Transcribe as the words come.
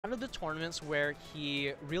One of the tournaments where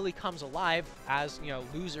he really comes alive as,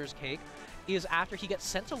 losers Cake is after he gets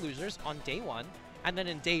sent to losers on day 1, and then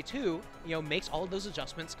in day 2, makes all of those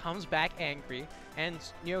adjustments, comes back angry, and,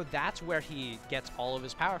 that's where he gets all of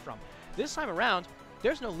his power from. This time around,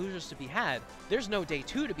 there's no losers to be had. There's no day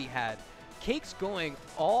 2 to be had. Cake's going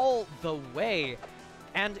all the way,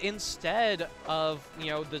 and instead of,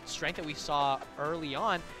 the strength that we saw early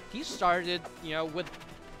on, he started, with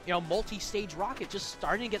multi-stage rocket just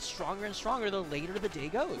starting to get stronger and stronger the later the day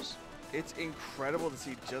goes. It's incredible to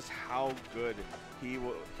see just how good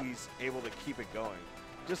he's able to keep it going.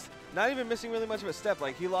 Just not even missing really much of a step.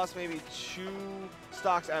 Like, he lost maybe 2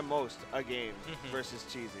 stocks at most a game versus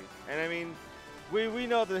Cheesy. And I mean, we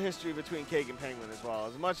know the history between Cake and Penguin as well.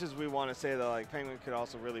 As much as we want to say that, like, Penguin could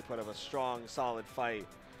also really put up a strong, solid fight,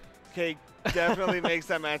 Cake definitely makes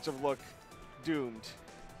that matchup look doomed.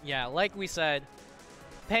 Yeah, like we said,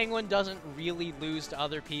 Penguin doesn't really lose to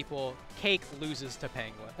other people. Cake loses to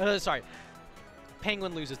Penguin.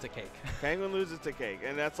 Penguin loses to Cake. Penguin loses to Cake,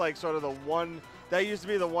 and that's like sort of the one, that used to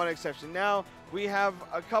be the one exception. Now we have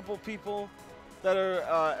a couple people that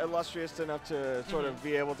are illustrious enough to sort of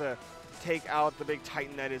be able to take out the big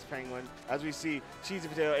titan that is Penguin. As we see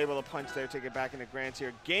CheesyPotato able to punch there, take it back into Grants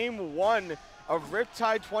here. Game 1 of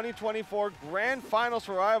Riptide 2024 Grand Finals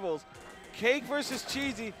for Rivals. Cake versus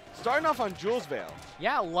Cheesy, starting off on Jules Vale.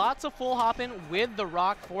 Yeah, lots of full hopping with the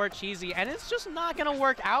rock for Cheesy, and it's just not going to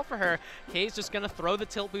work out for her. Cake's just going to throw the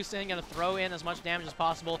tilt boost in, going to throw in as much damage as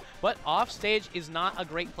possible, but off stage is not a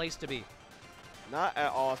great place to be. Not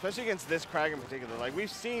at all, especially against this Kragg in particular. Like, we've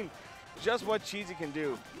seen just what Cheesy can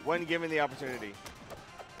do when given the opportunity.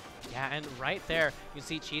 Yeah, and right there, you can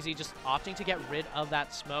see Cheesy just opting to get rid of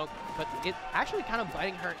that smoke, but it actually kind of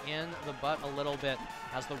biting her in the butt a little bit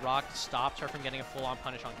as the rock stopped her from getting a full-on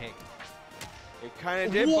punish on Cake. It kind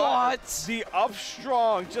of did. What? But the up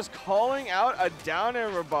strong just calling out a down air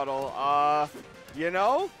rebuttal. Yeah,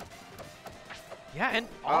 and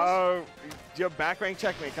also your back rank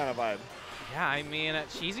checkmate kind of vibe. Yeah, I mean,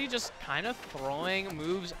 Cheesy just kind of throwing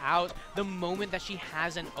moves out the moment that she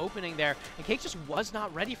has an opening there, and Cake just was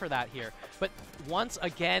not ready for that here. But once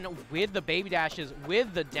again, with the baby dashes,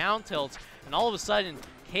 with the down tilts, and all of a sudden,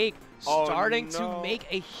 Cake starting to make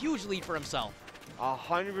a huge lead for himself.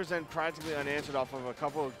 100% practically unanswered off of a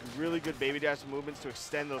couple of really good baby dash movements to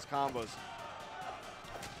extend those combos.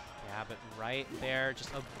 Yeah, but right there, just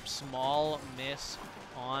a small miss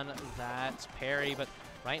on that parry, but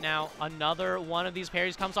right now, another one of these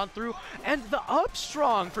parries comes on through, and the up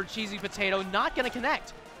strong for CheesyPotato not going to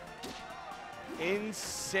connect.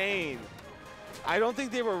 Insane. I don't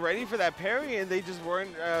think they were ready for that parry, and they just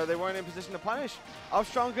weren't in position to punish. Up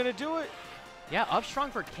strong going to do it. Yeah, up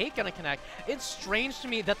strong for Cake going to connect. It's strange to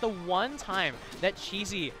me that the one time that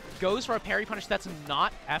Cheesy goes for a parry punish that's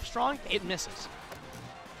not F strong, it misses.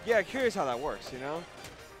 Yeah, curious how that works, you know?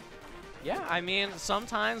 Yeah, I mean,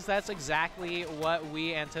 sometimes that's exactly what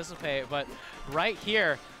we anticipate, but right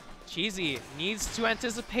here, Cheesy needs to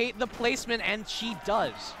anticipate the placement, and she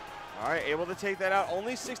does. All right, able to take that out,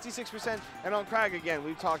 only 66%, and on Kragg, again,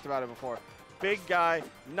 we've talked about it before. Big guy,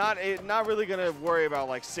 not really going to worry about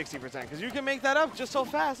like 60%, because you can make that up just so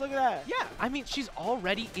fast, look at that. Yeah, I mean, she's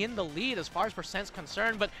already in the lead as far as percent's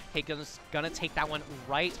concerned, but Cake is going to take that one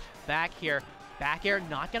right back here. Back air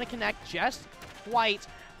not going to connect just quite,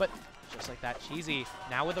 but just like that, Cheesy,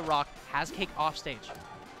 now with the rock, has Cake off stage.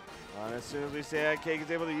 And as soon as we say that, Cake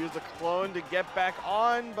is able to use the clone to get back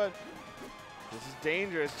on, but this is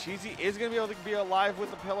dangerous. Cheesy is going to be able to be alive with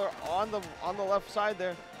the pillar on the left side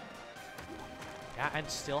there. Yeah, and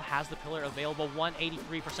still has the pillar available.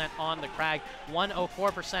 183% on the Kragg,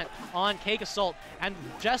 104% on CakeAssault, and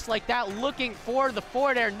just like that, looking for the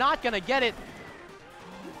forward air, not going to get it.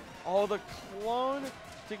 Oh, the clone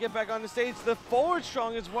to get back on the stage. The forward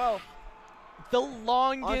strong as well. The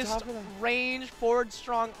longest range forward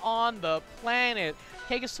strong on the planet.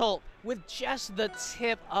 CakeAssault, with just the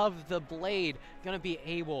tip of the blade, going to be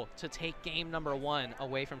able to take game number 1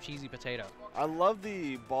 away from CheesyPotato. I love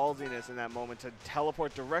the ballsiness in that moment to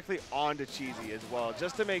teleport directly onto Cheesy as well,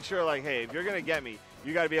 just to make sure, like, hey, if you're going to get me,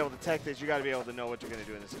 you got to be able to tech this, you got to be able to know what you're going to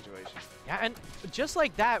do in this situation. Yeah, and just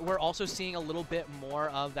like that, we're also seeing a little bit more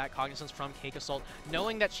of that cognizance from CakeAssault,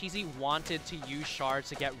 knowing that Cheesy wanted to use shards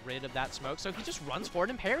to get rid of that smoke, so he just runs forward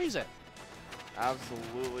and parries it.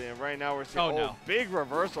 Absolutely, and right now we're seeing big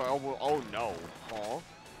reversal. Oh no. Oh.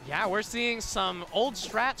 Yeah, we're seeing some old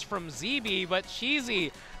strats from ZB, but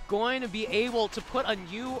Cheesy going to be able to put a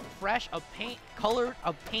new, fresh, color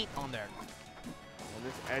of paint on there. And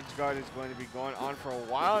this edge guard is going to be going on for a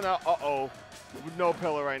while now. Uh-oh. No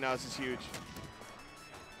pillar right now. This is huge.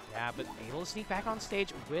 Yeah, but able to sneak back on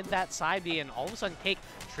stage with that side B, and all of a sudden Cake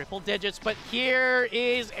triple digits, but here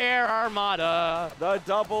is Air Armada. The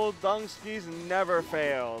double dunk skis never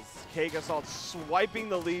fails. CakeAssault swiping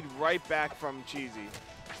the lead right back from Cheesy.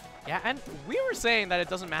 Yeah, and we were saying that it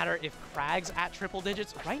doesn't matter if Kragg's at triple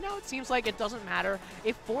digits. Right now it seems like it doesn't matter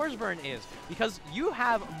if Forsburn is, because you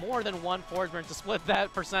have more than one Forsburn to split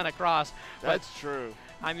that percent across. That's true.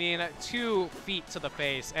 I mean, 2 feet to the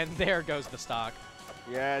face, and there goes the stock.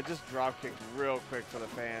 Yeah, just drop kicked real quick for the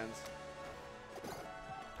fans.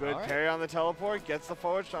 Good Right. parry on the teleport, gets the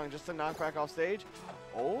forward strong just to knock back off stage.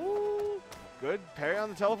 Oh, good parry on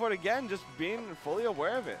the teleport again, just being fully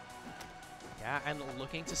aware of it. Yeah, and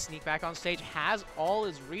looking to sneak back on stage, has all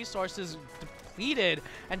his resources depleted,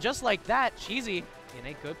 and just like that, Cheesy in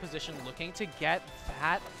a good position looking to get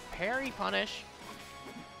that parry punish.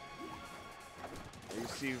 You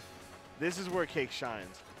see, this is where Cake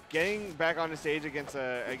shines. Getting back on the stage against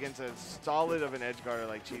a solid of an edge guarder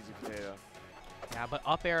like CheesyPotato. Yeah, but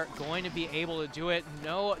up air going to be able to do it.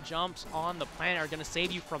 No jumps on the planet are going to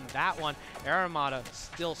save you from that one. Air Armada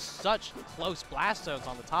still such close blast zones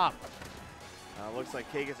on the top. Looks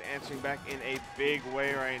like Cake is answering back in a big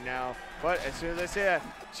way right now. But as soon as I say that,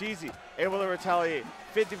 Cheesy able to retaliate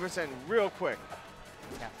 50% real quick.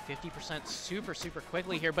 Yeah, 50% super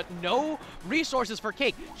quickly here, but no resources for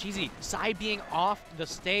Cake. Cheesy side being off the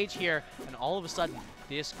stage here, and all of a sudden,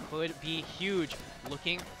 this could be huge.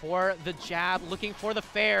 Looking for the jab, looking for the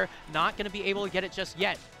fair, not going to be able to get it just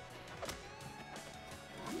yet.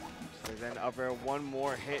 So then up air, one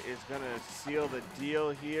more hit is going to seal the deal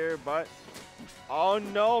here, but oh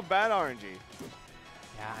no, bad RNG.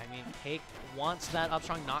 Yeah, I mean, Cake wants that up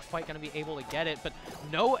strong, not quite going to be able to get it, but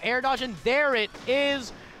no air dodge, and there it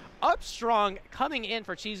is. Up strong coming in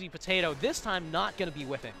for CheesyPotato, this time not going to be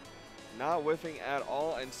whiffing. Not whiffing at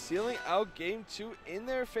all, and sealing out game 2 in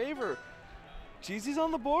their favor. Cheesy's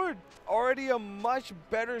on the board. Already a much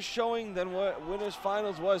better showing than what Winners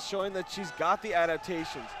Finals was, showing that she's got the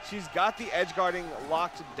adaptations. She's got the edge guarding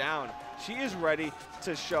locked down. She is ready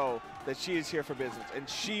to show that she is here for business, and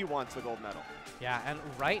she wants the gold medal. Yeah, and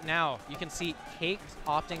right now, you can see Cake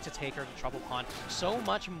opting to take her to Trouble Pond. So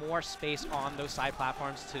much more space on those side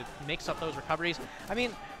platforms to mix up those recoveries. I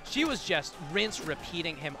mean, she was just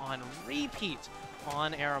repeating him on repeat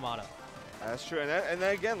on Air Armada. That's true, and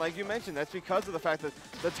then again, like you mentioned, that's because of the fact that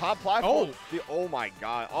the top platform, oh my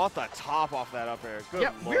god, off the top off that up air. Good yeah,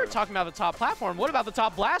 Lord. we were talking about the top platform. What about the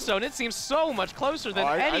top blast zone? It seems so much closer than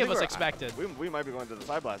any of us expected. We might be going to the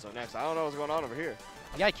side blast zone next. I don't know what's going on over here.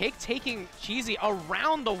 Yeah, Cake taking Cheesy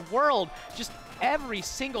around the world, just every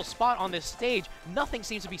single spot on this stage. Nothing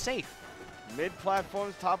seems to be safe. Mid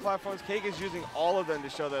platforms, top platforms, Cake is using all of them to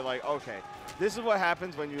show that, like, okay, this is what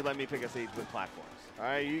happens when you let me pick a stage with platforms. All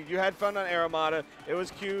right, you had fun on Air Armada. It was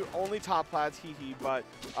cute, only top plats, hee. But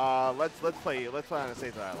let's play on a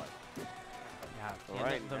stage that I like.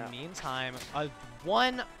 Yeah, in the meantime,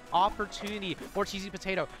 one opportunity for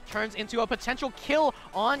CheesyPotato turns into a potential kill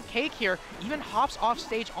on Cake here. Even hops off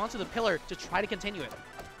stage onto the pillar to try to continue it.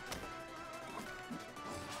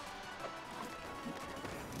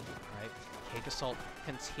 All right, CakeAssault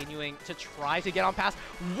continuing to try to get on past.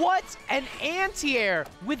 What an anti-air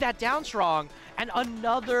with that down strong, and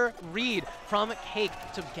another read from Cake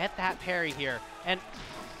to get that parry here. And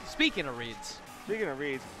speaking of reads,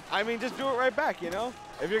 I mean, just do it right back, you know?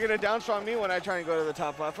 If you're going to down strong me when I try and go to the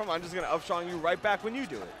top platform, I'm just going to up strong you right back when you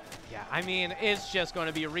do it. Yeah, I mean, it's just going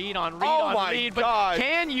to be read on read on read, God. But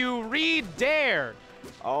can you read dare?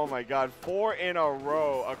 Oh my god, 4 in a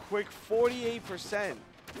row, a quick 48%.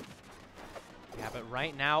 Yeah, but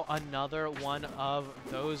right now, another one of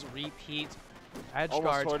those repeat edge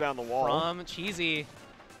guards tore down the wall from Cheesy.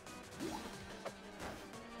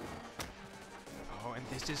 Oh, and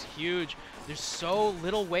this is huge. There's so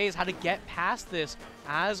little ways how to get past this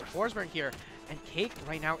as Forsburn here. And Cake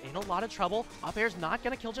right now in a lot of trouble. Up air's not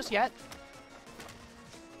going to kill just yet.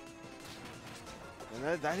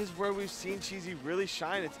 And that is where we've seen Cheesy really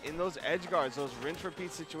shine. It's in those edge guards, those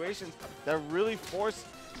rinse-repeat situations that really force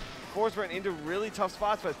Forsburn into really tough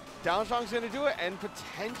spots. But down strong's going to do it, and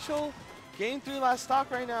potential game 3 last stock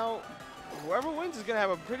right now. Whoever wins is going to have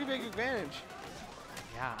a pretty big advantage.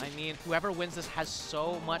 Yeah, I mean, whoever wins this has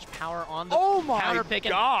so much power on the counter pick. Oh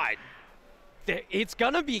my god! It's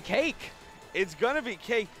going to be Cake. It's going to be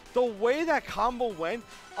Cake. The way that combo went,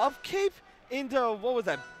 up cape into, what was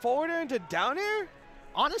that, forward air into down air?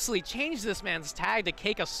 Honestly, change this man's tag to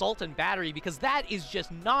CakeAssault and Battery, because that is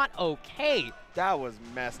just not okay. That was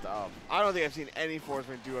messed up. I don't think I've seen any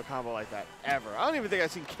Forsburn do a combo like that ever. I don't even think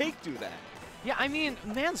I've seen Cake do that. Yeah, I mean,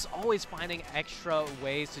 man's always finding extra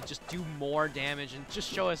ways to just do more damage and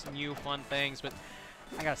just show us new fun things, but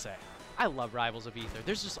I gotta say, I love Rivals of Aether.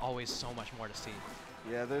 There's just always so much more to see.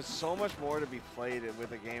 Yeah, there's so much more to be played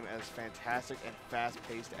with a game as fantastic and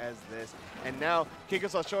fast-paced as this. And now,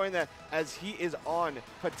 CakeAssault showing that as he is on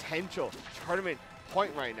potential tournament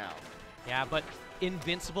point right now. Yeah, but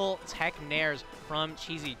Invincible Tech Nairs from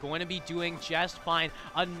Cheesy going to be doing just fine.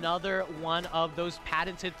 Another one of those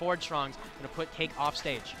patented forward strongs. Going to put Cake off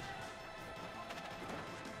stage.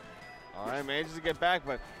 All right, manages to get back,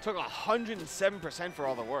 but took 107% for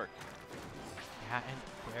all the work. Yeah,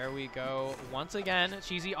 and there we go. Once again,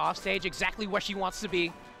 Cheesy off stage, exactly where she wants to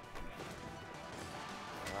be.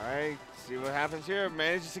 All right, see what happens here.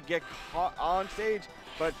 Manages to get caught on stage,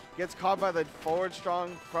 but gets caught by the forward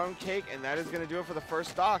strong from Cake, and that is going to do it for the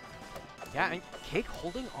first stock. Yeah, and Cake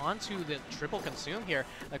holding on to the triple consume here.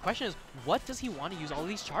 The question is, what does he want to use all of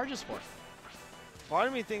these charges for? Part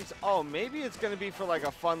of me thinks, oh, maybe it's going to be for like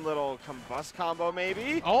a fun little combust combo,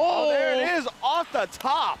 maybe. Oh, there it is, off the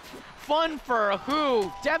top. Fun for who?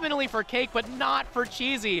 Definitely for Cake, but not for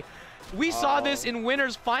Cheesy. We saw this in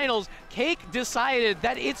winners finals. Cake decided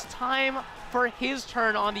that it's time for his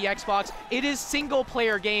turn on the Xbox. It is single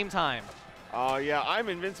player game time. Oh yeah, I'm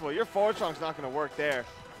invincible. Your forward strong's not going to work there.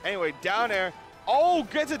 Anyway, down air. Oh,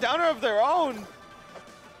 gets a down air of their own.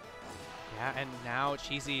 Yeah, and now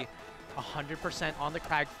Cheesy 100% on the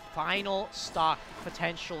Kragg. Final stock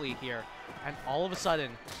potentially here. And all of a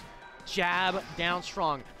sudden, jab down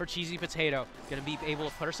strong for CheesyPotato. Gonna be able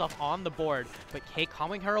to put herself on the board, but Cake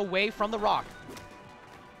coming her away from the rock.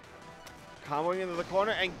 Comboing into the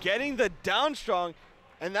corner and getting the down strong.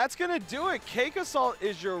 And that's gonna do it. CakeAssault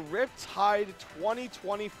is your Riptide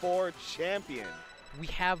 2024 champion. We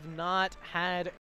have not had